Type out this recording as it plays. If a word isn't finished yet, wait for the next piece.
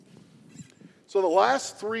So the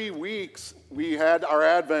last 3 weeks, we had our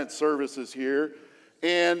Advent services here,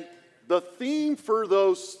 and the theme for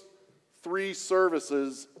those 3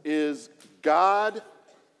 services is God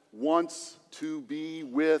wants to be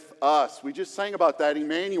with us. We just sang about that,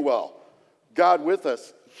 Emmanuel, God with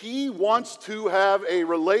us. He wants to have a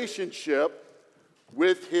relationship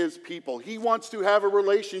with his people. He wants to have a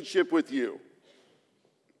relationship with you.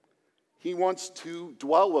 He wants to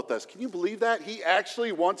dwell with us. Can you believe that? He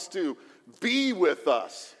actually wants to be with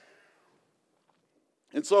us.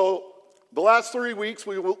 And so the last 3 weeks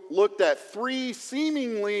we looked at 3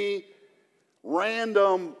 seemingly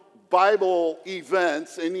random Bible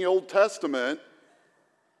events in the Old Testament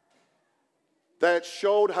that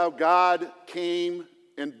showed how God came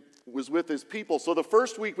and was with his people. So the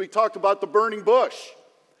first week we talked about the burning bush.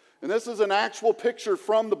 And this is an actual picture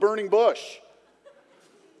from the burning bush.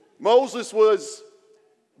 Moses was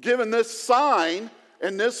given this sign,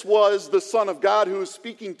 and this was the Son of God who was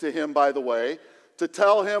speaking to him, by the way, to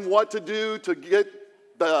tell him what to do to get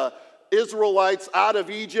the Israelites out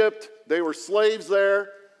of Egypt. They were slaves there.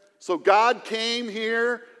 So God came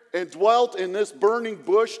here and dwelt in this burning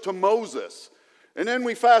bush to Moses. And then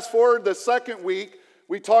we fast forward the second week,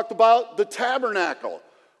 we talked about the tabernacle.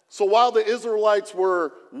 So while the Israelites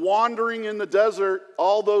were wandering in the desert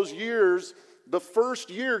all those years, the first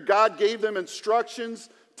year God gave them instructions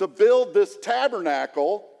to build this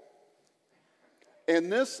tabernacle.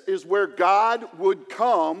 And this is where God would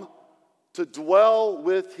come to dwell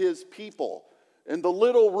with his people. In the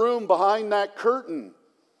little room behind that curtain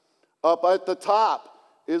up at the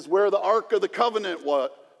top is where the Ark of the Covenant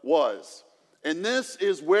was. And this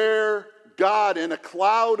is where God, in a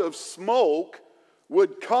cloud of smoke,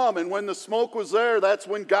 would come. And when the smoke was there, that's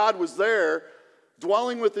when God was there,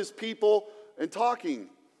 dwelling with his people and talking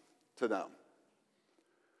to them.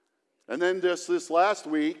 And then just this last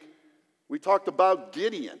week, we talked about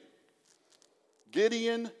Gideon.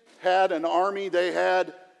 Gideon had an army. They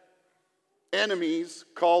had enemies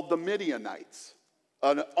called the Midianites,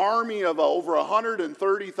 an army of over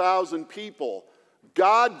 130,000 people.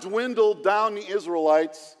 God dwindled down the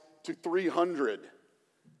Israelites to 300.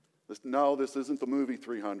 No, this isn't the movie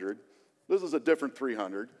 300. This is a different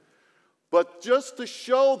 300. But just to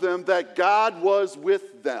show them that God was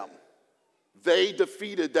with them, they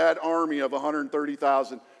defeated that army of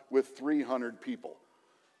 130,000 with 300 people.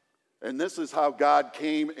 And this is how God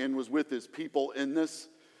came and was with his people in this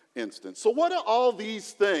instance. So what do all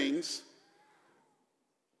these things,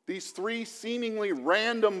 these 3 seemingly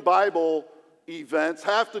random Bible events,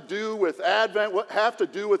 have to do with Advent, what have to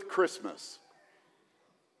do with Christmas?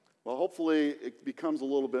 Well, hopefully it becomes a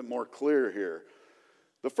little bit more clear here.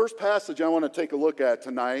 The first passage I want to take a look at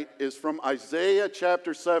tonight is from Isaiah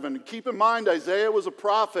chapter 7. Keep in mind, Isaiah was a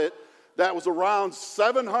prophet that was around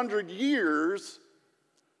 700 years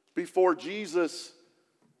before Jesus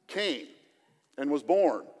came and was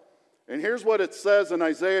born. And here's what it says in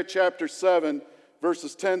Isaiah chapter 7,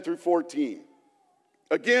 verses 10 through 14.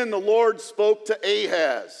 Again, the Lord spoke to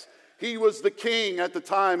Ahaz. He was the king at the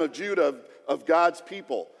time of Judah, of God's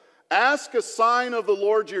people. Ask a sign of the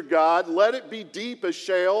Lord your God. Let it be deep as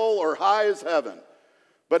Sheol or high as heaven.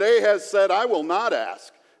 But Ahaz said, I will not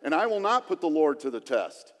ask, and I will not put the Lord to the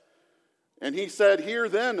test. And he said, Hear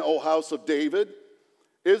then, O house of David,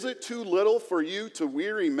 is it too little for you to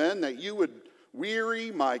weary men that you would weary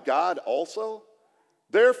my God also?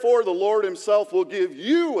 Therefore the Lord himself will give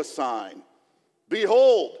you a sign.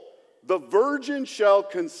 Behold, the virgin shall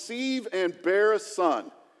conceive and bear a son,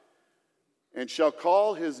 and shall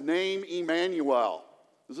call his name Emmanuel.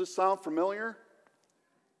 Does this sound familiar?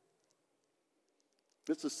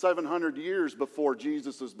 This is 700 years before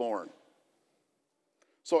Jesus was born.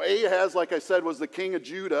 So Ahaz, like I said, was the king of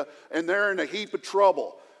Judah, and they're in a heap of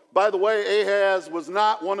trouble. By the way, Ahaz was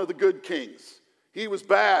not one of the good kings. He was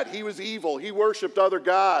bad. He was evil. He worshiped other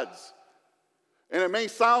gods. And it may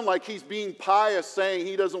sound like he's being pious, saying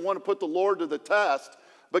he doesn't want to put the Lord to the test,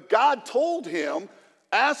 but God told him,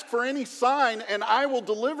 ask for any sign and I will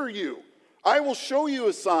deliver you. I will show you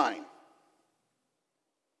a sign.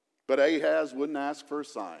 But Ahaz wouldn't ask for a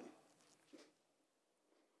sign.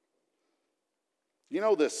 You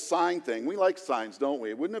know this sign thing, we like signs, don't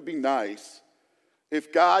we? Wouldn't it be nice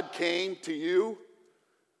if God came to you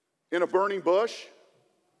in a burning bush?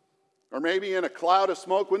 Or maybe in a cloud of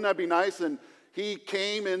smoke? Wouldn't that be nice? And he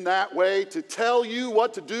came in that way to tell you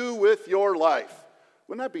what to do with your life.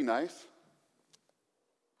 Wouldn't that be nice?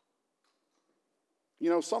 You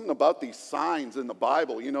know, something about these signs in the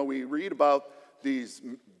Bible. You know, we read about these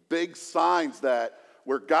big signs that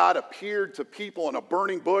where God appeared to people in a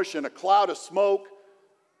burning bush and a cloud of smoke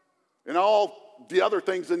and all the other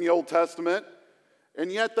things in the Old Testament.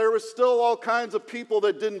 And yet there was still all kinds of people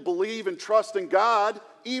that didn't believe and trust in God,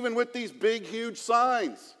 even with these big, huge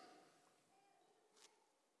signs.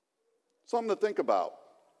 Something to think about.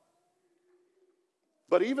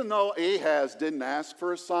 But even though Ahaz didn't ask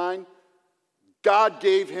for a sign, God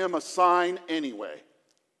gave him a sign anyway.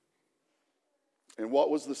 And what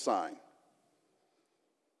was the sign?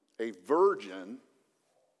 A virgin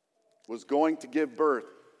was going to give birth.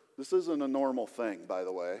 This isn't a normal thing, by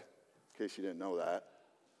the way, in case you didn't know that.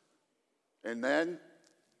 And then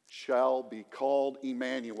shall be called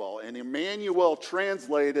Emmanuel. And Emmanuel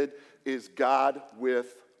translated is God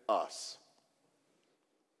with us.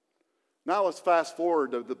 Now let's fast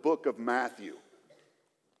forward to the book of Matthew.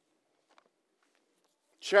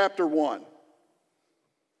 Chapter 1.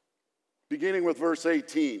 Beginning with verse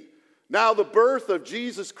 18. Now the birth of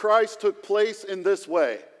Jesus Christ took place in this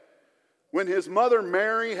way. When his mother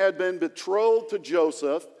Mary had been betrothed to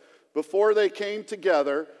Joseph, before they came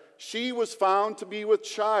together, she was found to be with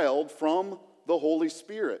child from the Holy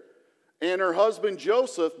Spirit. And her husband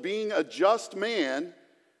Joseph, being a just man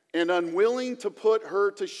and unwilling to put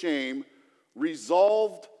her to shame,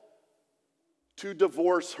 resolved to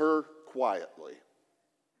divorce her quietly.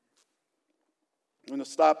 I'm going to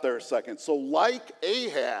stop there a second. So like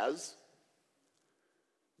Ahaz,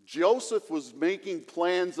 Joseph was making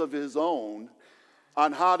plans of his own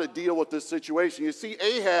on how to deal with this situation. You see,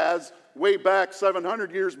 Ahaz, way back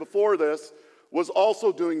 700 years before this, was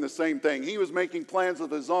also doing the same thing. He was making plans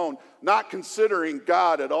of his own, not considering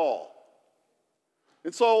God at all.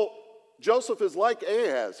 And so Joseph is like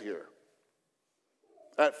Ahaz here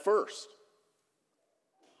at first.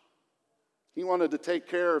 He wanted to take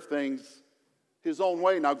care of things his own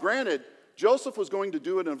way. Now, granted, Joseph was going to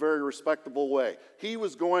do it in a very respectable way. He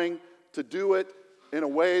was going to do it in a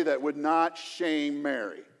way that would not shame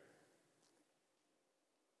Mary.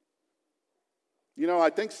 You know, I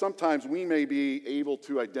think sometimes we may be able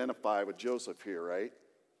to identify with Joseph here, right?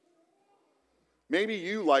 Maybe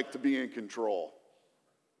you like to be in control.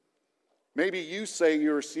 Maybe you say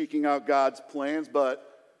you're seeking out God's plans, but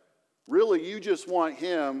really you just want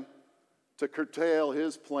him to curtail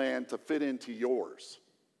his plan to fit into yours.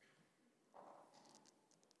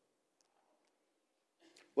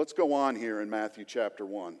 Let's go on here in Matthew chapter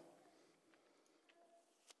 1.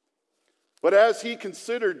 But as he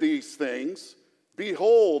considered these things,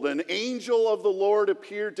 behold, an angel of the Lord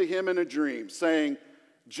appeared to him in a dream, saying,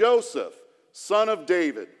 Joseph, son of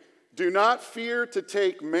David, do not fear to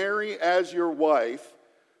take Mary as your wife,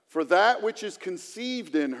 for that which is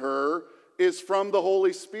conceived in her is from the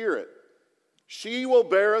Holy Spirit. She will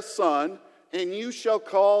bear a son, and you shall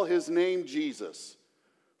call his name Jesus,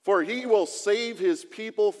 for he will save his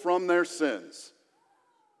people from their sins.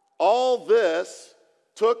 All this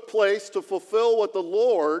took place to fulfill what the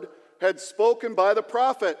Lord had spoken by the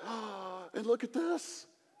prophet. And look at this.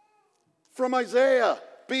 From Isaiah.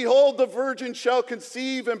 Behold, the virgin shall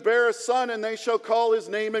conceive and bear a son, and they shall call his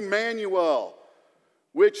name Emmanuel,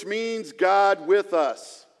 which means God with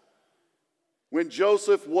us. When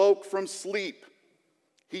Joseph woke from sleep,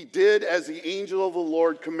 he did as the angel of the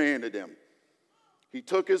Lord commanded him. He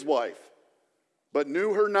took his wife, but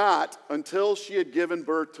knew her not until she had given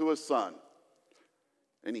birth to a son.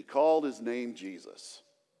 And he called his name Jesus.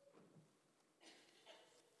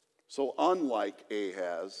 So unlike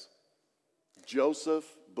Ahaz, Joseph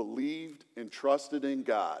believed and trusted in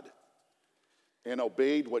God and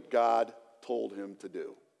obeyed what God told him to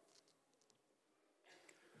do.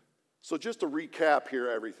 So just to recap here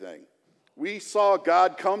everything. We saw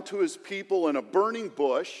God come to his people in a burning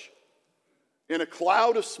bush, in a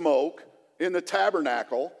cloud of smoke, in the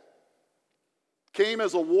tabernacle, came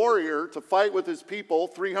as a warrior to fight with his people.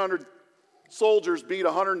 300 soldiers beat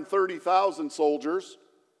 130,000 soldiers.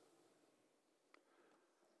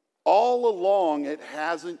 All along, it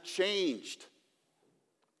hasn't changed.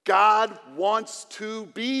 God wants to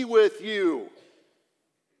be with you.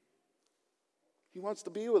 He wants to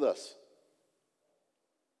be with us.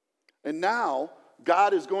 And now,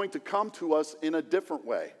 God is going to come to us in a different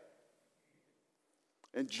way.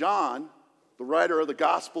 And John, the writer of the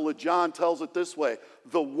Gospel of John, tells it this way.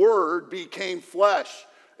 The Word became flesh.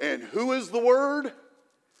 And who is the Word?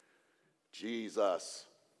 Jesus.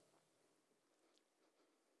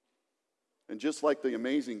 And just like the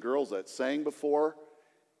amazing girls that sang before,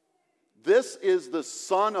 this is the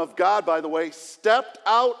Son of God, by the way, stepped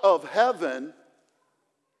out of heaven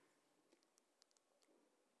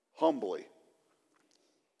humbly.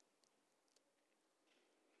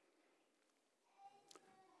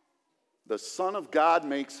 The Son of God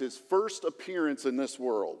makes his first appearance in this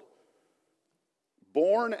world.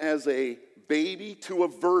 Born as a baby to a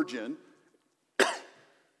virgin,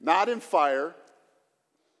 not in fire,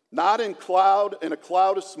 not in a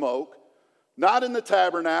cloud of smoke, not in the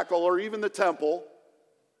tabernacle or even the temple,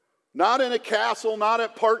 not in a castle, not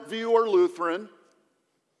at Parkview or Lutheran,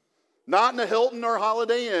 not in a Hilton or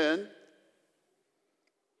Holiday Inn,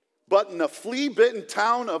 but in the flea-bitten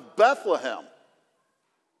town of Bethlehem,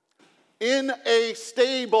 in a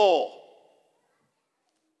stable.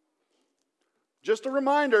 Just a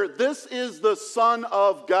reminder, this is the Son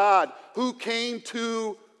of God who came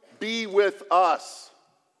to be with us.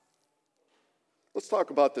 Let's talk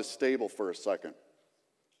about this stable for a second.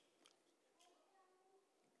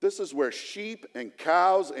 This is where sheep and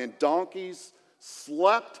cows and donkeys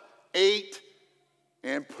slept, ate,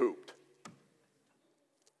 and pooped.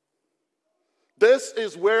 This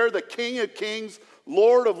is where the King of Kings,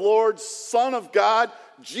 Lord of Lords, Son of God,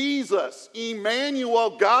 Jesus,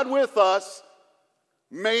 Emmanuel, God with us,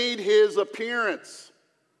 made his appearance.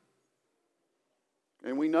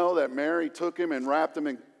 And we know that Mary took him and wrapped him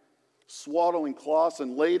in swaddling cloths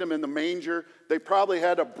and laid him in the manger. They probably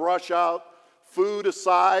had to brush out food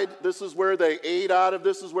aside. This is where they ate out of.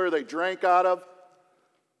 This is where they drank out of.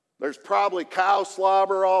 There's probably cow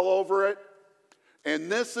slobber all over it.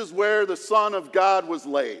 And this is where the Son of God was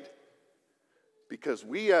laid. Because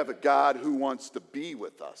we have a God who wants to be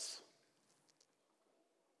with us.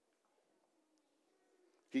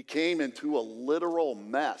 He came into a literal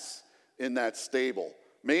mess in that stable,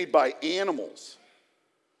 made by animals,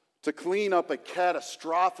 to clean up a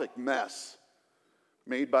catastrophic mess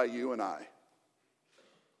made by you and I,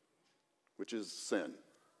 which is sin.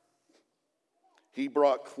 He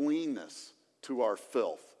brought cleanness to our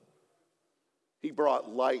filth. He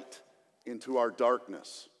brought light into our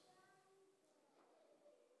darkness.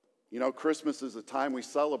 You know, Christmas is a time we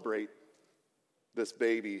celebrate this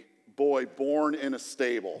baby boy born in a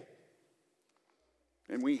stable.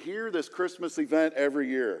 And we hear this Christmas event every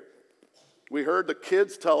year. We heard the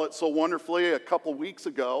kids tell it so wonderfully a couple weeks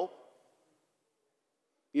ago.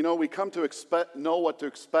 You know, we come to know what to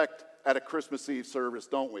expect at a Christmas Eve service,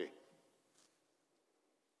 don't we?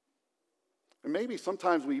 And maybe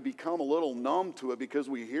sometimes we become a little numb to it because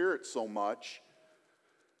we hear it so much.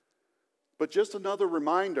 But just another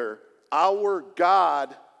reminder, our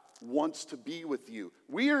God wants to be with you.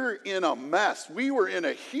 We are in a mess. We were in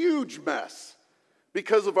a huge mess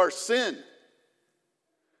because of our sin.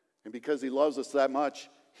 And because he loves us that much,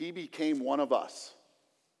 he became one of us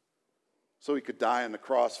so he could die on the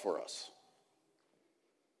cross for us.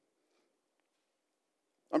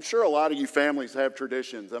 I'm sure a lot of you families have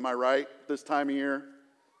traditions. Am I right this time of year?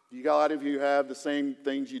 A lot of you have the same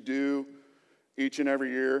things you do each and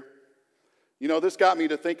every year. You know, this got me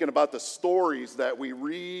to thinking about the stories that we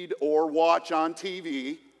read or watch on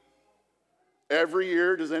TV every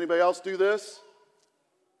year. Does anybody else do this?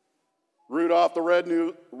 Rudolph the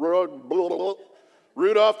Red-Nosed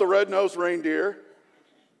Reindeer,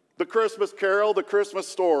 The Christmas Carol, The Christmas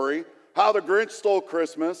Story, How the Grinch Stole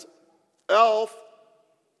Christmas, Elf,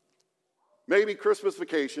 maybe Christmas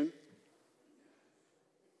Vacation.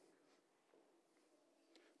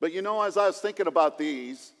 But you know, as I was thinking about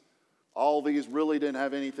all these really didn't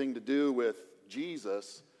have anything to do with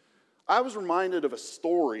Jesus. I was reminded of a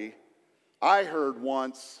story I heard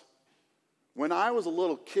once when I was a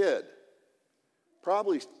little kid,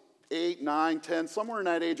 probably 8, 9, 10, somewhere in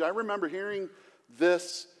that age. I remember hearing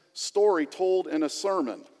this story told in a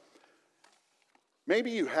sermon.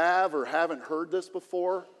 Maybe you have or haven't heard this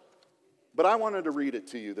before, but I wanted to read it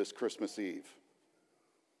to you this Christmas Eve.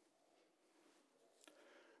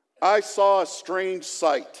 I saw a strange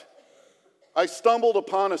sight. I stumbled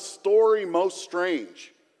upon a story most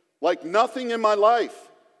strange, like nothing in my life,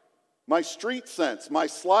 my street sense, my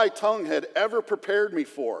sly tongue had ever prepared me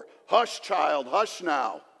for. Hush, child, hush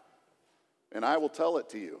now, and I will tell it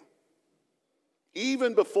to you.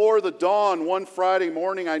 Even before the dawn one Friday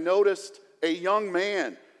morning, I noticed a young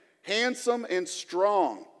man, handsome and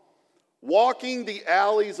strong, walking the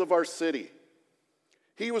alleys of our city.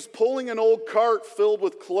 He was pulling an old cart filled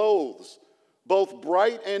with clothes, both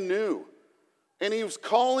bright and new. And he was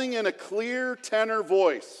calling in a clear tenor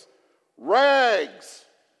voice, "Rags!"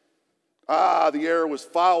 Ah, the air was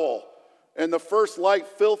foul, and the first light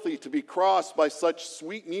filthy to be crossed by such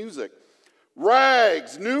sweet music.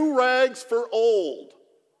 Rags, new rags for old.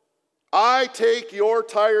 I take your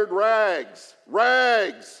tired rags,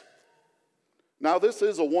 rags. Now this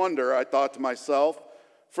is a wonder, I thought to myself,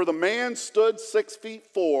 for the man stood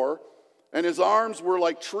 6'4", and his arms were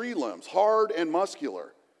like tree limbs, hard and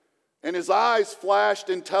muscular. And his eyes flashed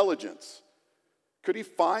intelligence. Could he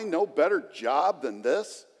find no better job than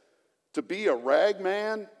this? To be a rag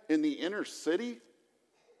man in the inner city?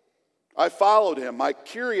 I followed him. My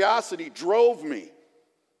curiosity drove me,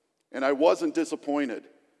 and I wasn't disappointed.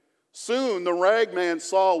 Soon the ragman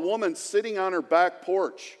saw a woman sitting on her back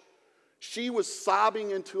porch. She was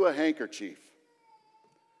sobbing into a handkerchief,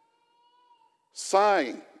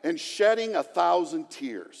 sighing and shedding 1,000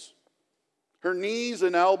 tears. Her knees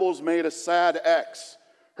and elbows made a sad X.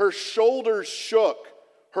 Her shoulders shook.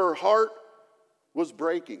 Her heart was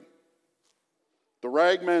breaking. The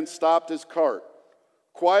ragman stopped his cart.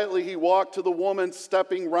 Quietly he walked to the woman,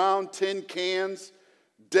 stepping round tin cans,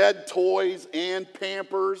 dead toys, and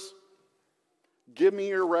Pampers. "Give me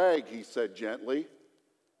your rag," he said gently,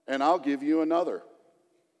 "and I'll give you another."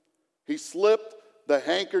 He slipped the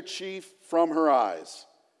handkerchief from her eyes.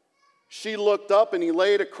 She looked up, and he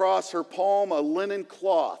laid across her palm a linen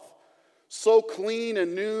cloth, so clean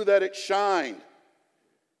and new that it shined.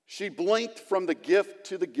 She blinked from the gift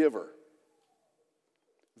to the giver.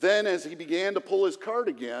 Then, as he began to pull his cart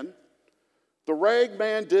again, the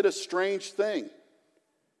ragman did a strange thing.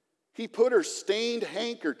 He put her stained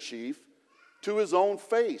handkerchief to his own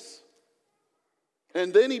face.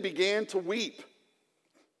 And then he began to weep,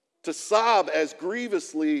 to sob as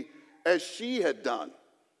grievously as she had done.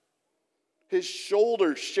 His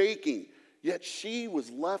shoulders shaking, yet she was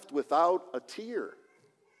left without a tear.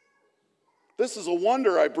 "This is a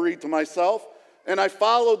wonder," I breathed to myself, and I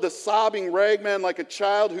followed the sobbing ragman like a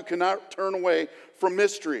child who cannot turn away from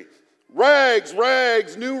mystery. "Rags,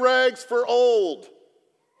 rags, new rags for old."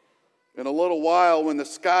 In a little while, when the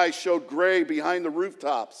sky showed gray behind the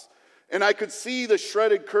rooftops, and I could see the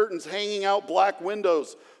shredded curtains hanging out black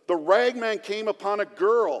windows, the ragman came upon a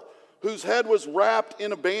girl whose head was wrapped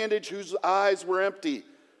in a bandage, whose eyes were empty.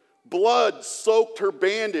 Blood soaked her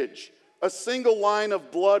bandage. A single line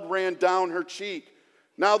of blood ran down her cheek.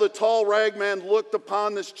 Now the tall ragman looked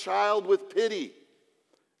upon this child with pity,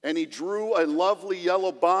 and he drew a lovely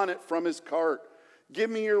yellow bonnet from his cart. "Give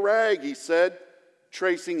me your rag," he said,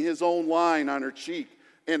 tracing his own line on her cheek,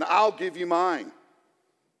 "and I'll give you mine."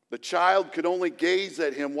 The child could only gaze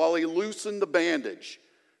at him while he loosened the bandage,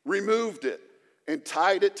 removed it, and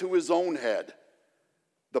tied it to his own head.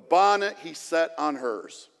 The bonnet he set on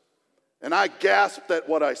hers. And I gasped at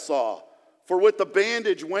what I saw, for with the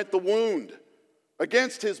bandage went the wound.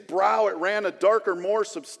 Against his brow it ran a darker, more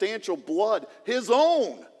substantial blood, his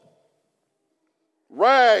own.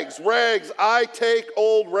 "Rags, rags, I take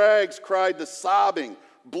old rags," cried the sobbing,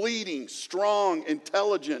 bleeding, strong,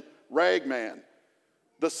 intelligent ragman.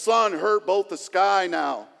 The sun hurt both the sky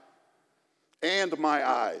now and my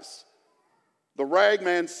eyes. The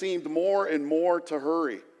ragman seemed more and more to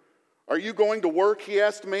hurry. "Are you going to work?" he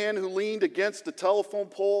asked the man who leaned against the telephone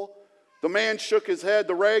pole. The man shook his head.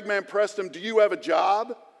 The ragman pressed him. "Do you have a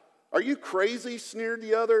job?" "Are you crazy?" sneered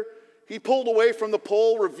the other. He pulled away from the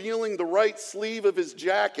pole, revealing the right sleeve of his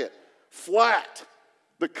jacket, flat,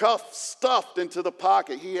 the cuff stuffed into the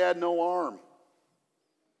pocket. He had no arm.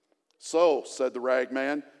 "So," said the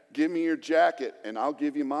ragman, "give me your jacket and I'll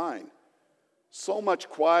give you mine." So much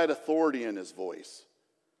quiet authority in his voice.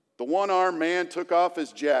 The one-armed man took off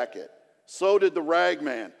his jacket. So did the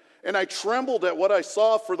ragman. And I trembled at what I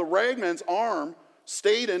saw, for the ragman's arm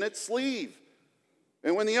stayed in its sleeve.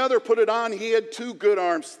 And when the other put it on, he had two good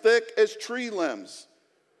arms, thick as tree limbs.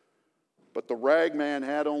 But the ragman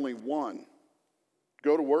had only one.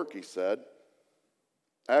 "Go to work," he said.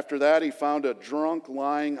 After that, he found a drunk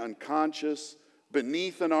lying unconscious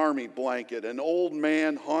beneath an army blanket, an old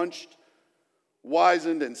man hunched,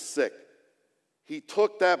 wizened, and sick. He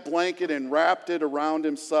took that blanket and wrapped it around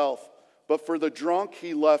himself, but for the drunk,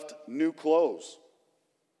 he left new clothes.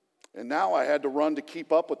 And now I had to run to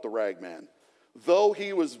keep up with the ragman. Though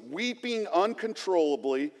he was weeping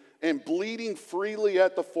uncontrollably and bleeding freely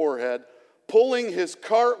at the forehead, pulling his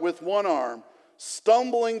cart with one arm,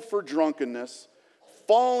 stumbling for drunkenness,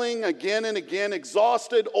 falling again and again,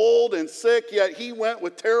 exhausted, old, and sick, yet he went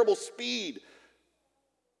with terrible speed.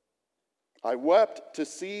 I wept to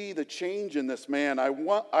see the change in this man.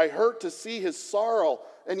 I hurt to see his sorrow,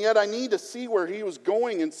 and yet I need to see where he was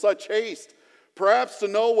going in such haste, perhaps to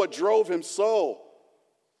know what drove him so.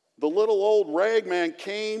 The little old ragman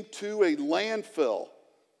came to a landfill.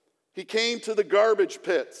 He came to the garbage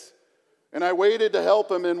pits, and I waited to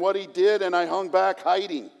help him in what he did, and I hung back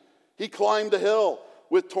hiding. He climbed a hill.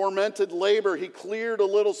 With tormented labor, he cleared a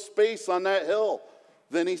little space on that hill.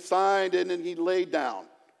 Then he sighed, and then he lay down.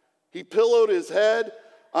 He pillowed his head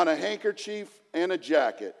on a handkerchief and a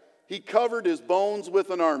jacket. He covered his bones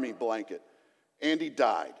with an army blanket, and he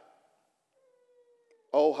died.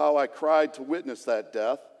 Oh, how I cried to witness that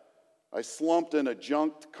death. I slumped in a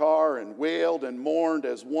junked car and wailed and mourned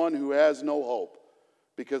as one who has no hope,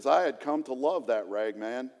 because I had come to love that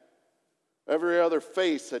ragman. Every other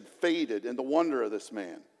face had faded in the wonder of this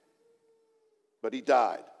man. But he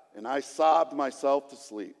died, and I sobbed myself to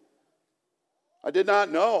sleep. I did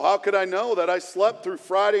not know. How could I know that I slept through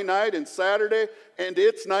Friday night and Saturday and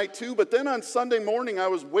its night too? But then on Sunday morning I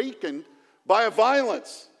was wakened by a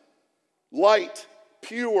violence. Light,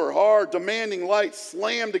 pure, hard, demanding light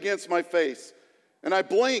slammed against my face. And I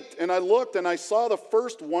blinked and I looked and I saw the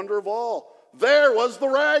first wonder of all. There was the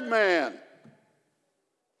ragman,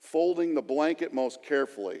 folding the blanket most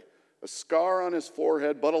carefully, a scar on his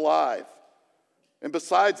forehead, but alive. And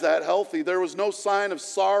besides that, healthy. There was no sign of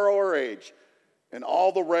sorrow or age, and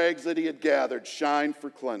all the rags that he had gathered shined for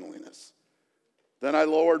cleanliness. Then I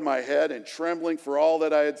lowered my head, and trembling for all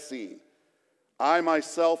that I had seen, I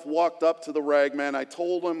myself walked up to the ragman. I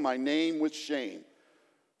told him my name with shame,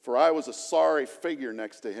 for I was a sorry figure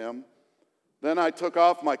next to him. Then I took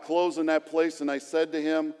off my clothes in that place, and I said to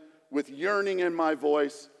him with yearning in my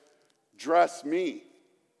voice, "Dress me."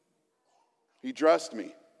 He dressed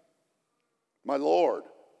me. My Lord.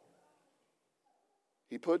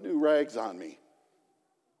 He put new rags on me,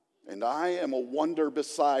 and I am a wonder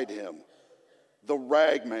beside him, the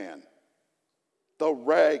ragman, the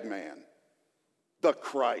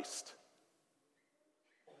Christ.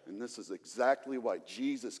 And this is exactly why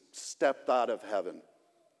Jesus stepped out of heaven.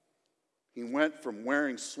 He went from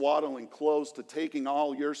wearing swaddling clothes to taking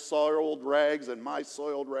all your soiled rags and my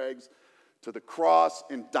soiled rags to the cross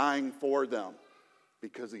and dying for them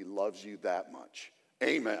because he loves you that much.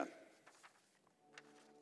 Amen.